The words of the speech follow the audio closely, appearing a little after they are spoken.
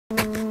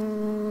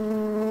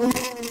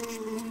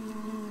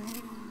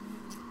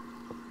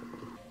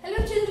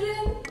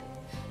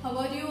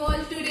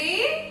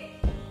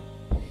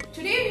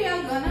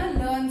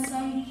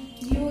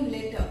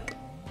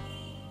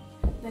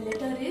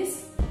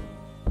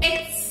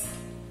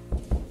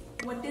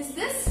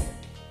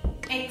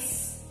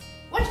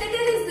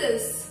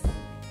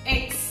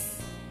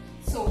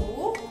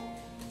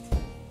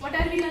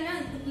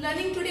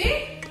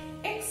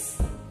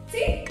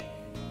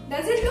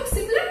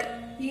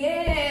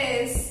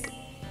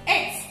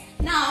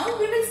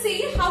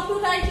to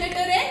write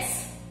letter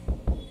X?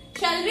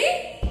 Shall we?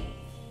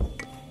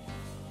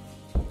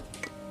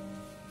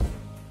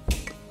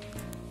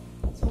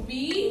 So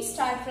we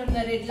start from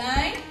the red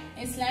line,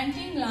 a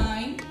slanting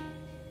line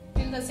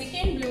till the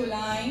second blue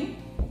line.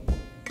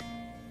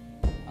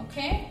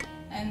 Okay,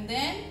 and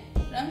then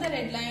from the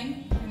red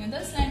line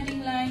another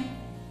slanting line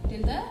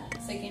till the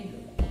second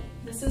blue line.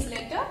 This is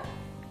letter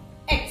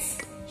X.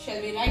 Shall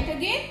we write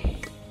again?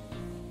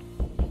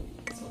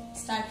 So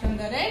start from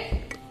the red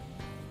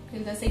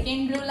till the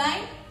second blue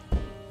line,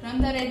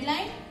 from the red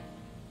line,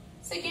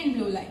 second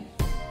blue line.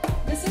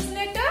 This is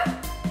letter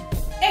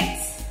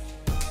X.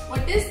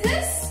 What is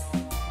this?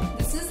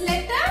 This is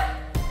letter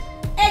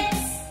X.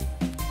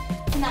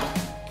 Now,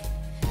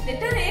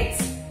 letter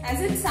X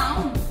as it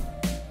sounds.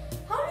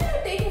 How do you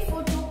take a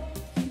photo?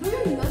 Do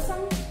you hear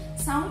some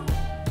sound?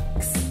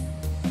 X,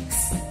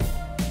 X.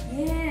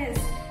 Yes,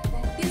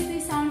 that is the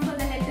sound for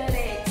the letter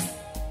X.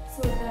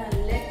 So the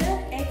letter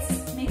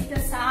X makes the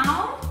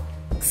sound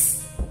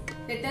X.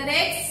 Letter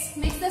X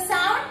makes the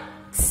sound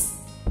X.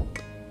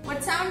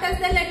 What sound does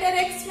the letter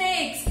X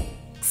make?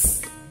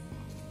 X.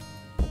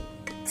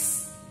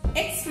 X.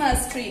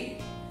 Xmas tree.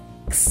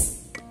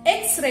 X.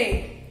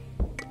 X-ray.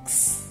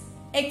 X.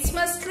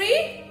 Xmas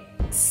tree.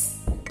 X.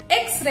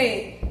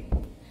 X-ray.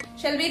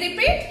 Shall we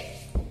repeat?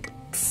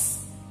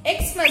 X.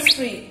 Xmas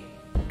tree.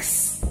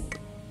 X.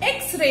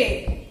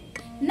 X-ray.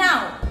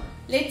 Now,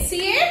 let's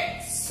see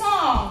a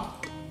song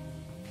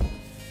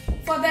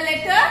for the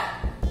letter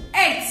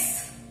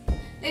X.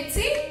 Let's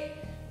see.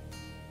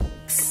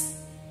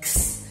 X.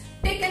 X.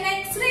 Take an